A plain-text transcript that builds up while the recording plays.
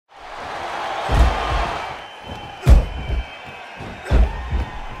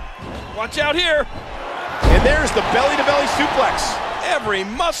Watch out here. And there's the belly-to-belly suplex. Every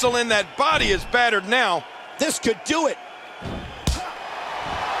muscle in that body is battered now. This could do it.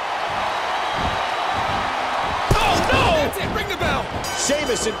 Oh, no! That's it, ring the bell.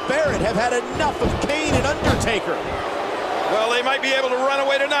 Sheamus and Barrett have had enough of Kane and Undertaker. Well, they might be able to run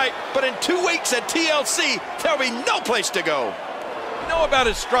away tonight, but in 2 weeks at TLC, there'll be no place to go. Know about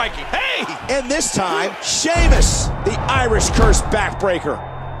his striking. Hey! And this time, Sheamus, the Irish Curse backbreaker.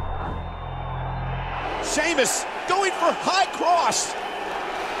 Sheamus going for high cross.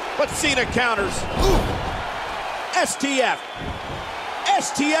 But Cena counters. Ooh. STF.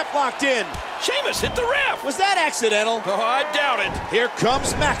 STF locked in. Sheamus hit the ref. Was that accidental? Oh, I doubt it. Here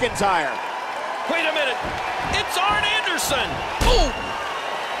comes McIntyre. Wait a minute. It's Arn Anderson. Ooh.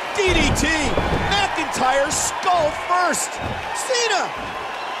 DDT. McIntyre skull first. Cena.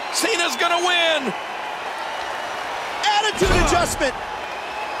 Cena's gonna win. Attitude adjustment.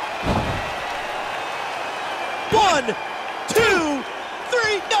 1, 2, 3.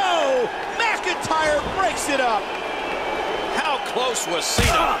 No. McIntyre breaks it up. How close was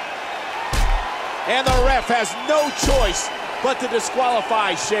Cena? And the ref has no choice but to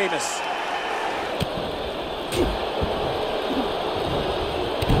disqualify Sheamus.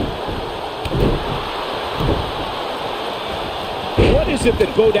 What is it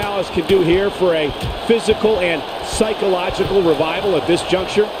that Bo Dallas can do here for a physical and psychological revival at this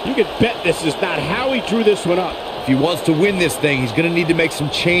juncture? You can bet this is not how he drew this one up. If he wants to win this thing, he's going to need to make some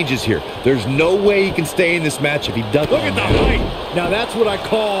changes here. There's no way he can stay in this match if he doesn't. Look at the height. Now that's what I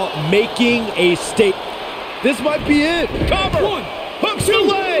call making a statement. This might be it. Cover. 1, hooks the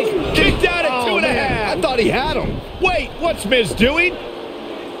leg. Kicked out at 2.5. I thought he had him. Wait, what's Miz doing?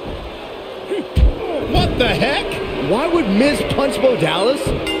 What the heck? Why would Miz punch Bo Dallas?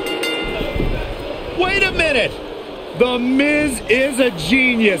 Wait a minute. The Miz is a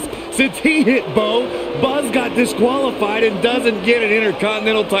genius. Since he hit Bo, Buzz got disqualified and doesn't get an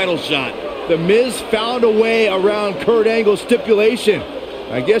Intercontinental title shot. The Miz found a way around Kurt Angle's stipulation.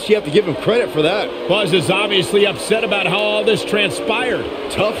 I guess you have to give him credit for that. Buzz is obviously upset about how all this transpired.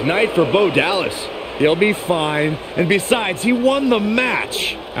 Tough night for Bo Dallas. He'll be fine. And besides, he won the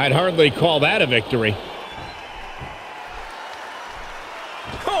match. I'd hardly call that a victory.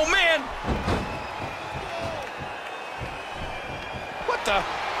 Oh, man. What the?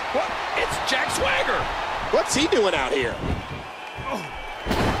 What? It's Jack Swagger. What's he doing out here? Oh.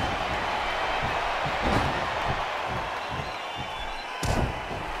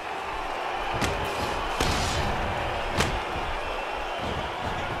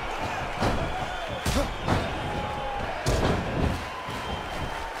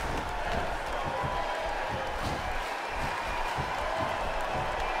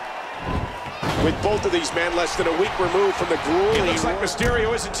 With both of these men less than a week removed from the grueling... It looks like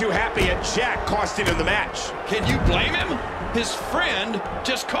Mysterio isn't too happy, and Jack costing him the match. Can you blame him? His friend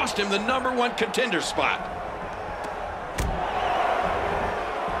just cost him the #1 contender spot.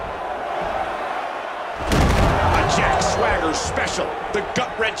 A Jack Swagger special, the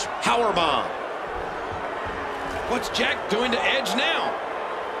gut-wrench powerbomb. What's Jack doing to Edge now?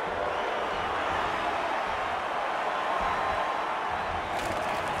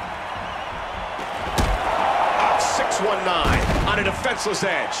 619 on a defenseless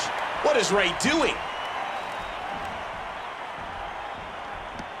Edge. What is Ray doing?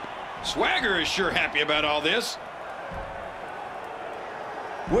 Swagger is sure happy about all this.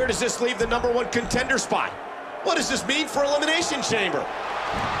 Where does this leave the #1 contender spot? What does this mean for Elimination Chamber?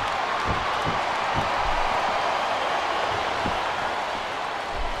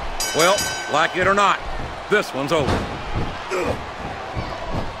 Well, like it or not, this one's over.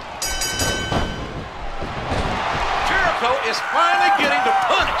 Is finally getting to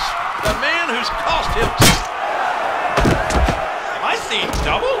punish the man who's cost him. Am I seeing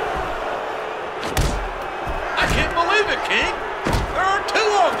double? I can't believe it, King. There are 2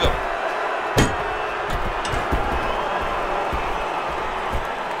 of them.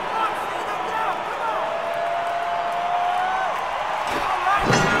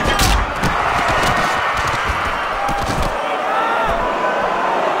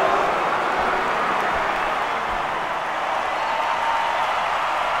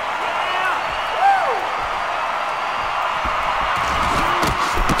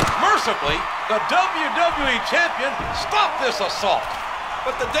 The WWE Champion stopped this assault.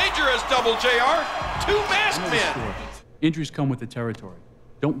 But the danger is double, JR. 2 masked men. Injuries come with the territory.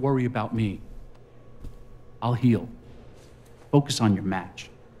 Don't worry about me. I'll heal. Focus on your match.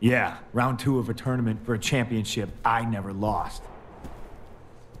 Yeah, round 2 of a tournament for a championship I never lost.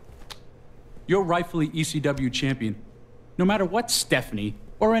 You're rightfully ECW champion. No matter what Stephanie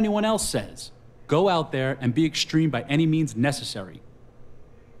or anyone else says. Go out there and be extreme by any means necessary.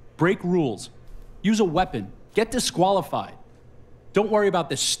 Break rules. Use a weapon. Get disqualified. Don't worry about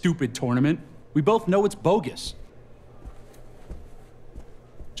this stupid tournament. We both know it's bogus.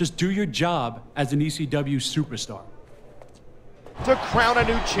 Just do your job as an ECW superstar. To crown a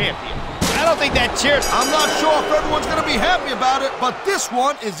new champion. I don't think that chair's... I'm not sure if everyone's going to be happy about it, but this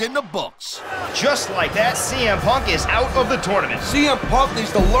one is in the books. Just like that, CM Punk is out of the tournament. CM Punk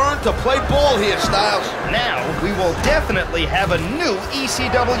needs to learn to play ball here, Styles. Now, we will definitely have a new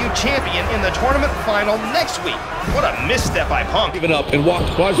ECW champion in the tournament final next week. What a misstep by Punk. Give it up and walk.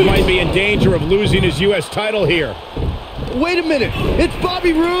 Buzz might be in danger of losing his U.S. title here. Wait a minute, it's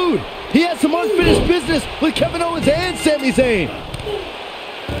Bobby Roode. He has some unfinished business with Kevin Owens and Sami Zayn.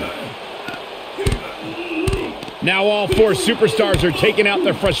 Now all four superstars are taking out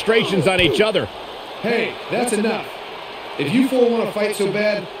their frustrations on each other. Hey, that's enough. If you four want to fight so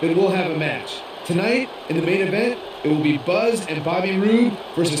bad, then we'll have a match. Tonight, in the main event, it will be Buzz and Bobby Roode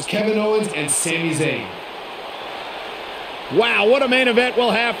versus Kevin Owens and Sami Zayn. Wow, what a main event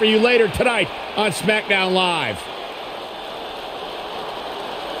we'll have for you later tonight on SmackDown Live.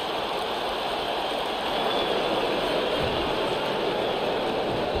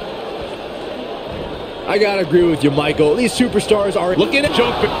 I gotta agree with you, Michael. These superstars are looking at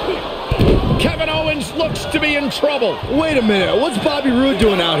jumping. Kevin Owens looks to be in trouble. Wait a minute, what's Bobby Roode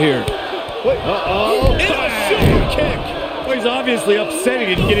doing out here? Uh-oh. It's a super kick. Well, he's obviously upset he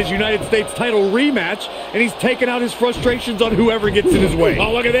didn't get his United States title rematch, and he's taking out his frustrations on whoever gets in his way.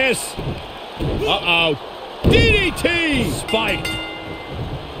 Oh, look at this. Uh-oh. DDT! Spiked.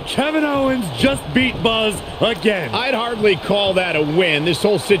 Kevin Owens just beat Buzz again. I'd hardly call that a win. This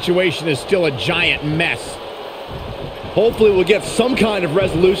whole situation is still a giant mess. Hopefully we'll get some kind of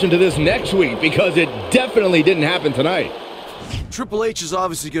resolution to this next week, because it definitely didn't happen tonight. Triple H is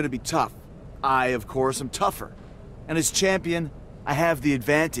obviously going to be tough. I, of course, am tougher. And as champion, I have the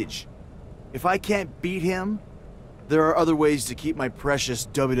advantage. If I can't beat him, there are other ways to keep my precious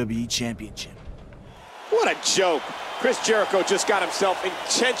WWE Championship. What a joke. Chris Jericho just got himself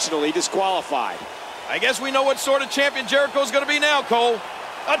intentionally disqualified. I guess we know what sort of champion Jericho's going to be now, Cole.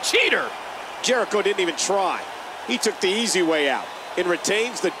 A cheater. Jericho didn't even try. He took the easy way out and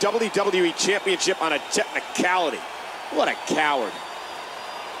retains the WWE Championship on a technicality. What a coward.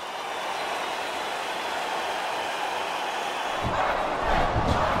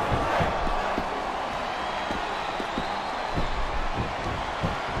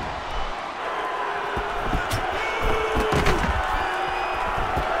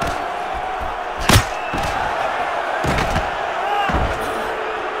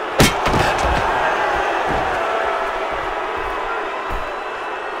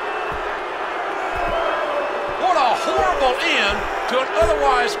 End to an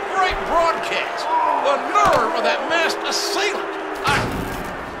otherwise great brawl.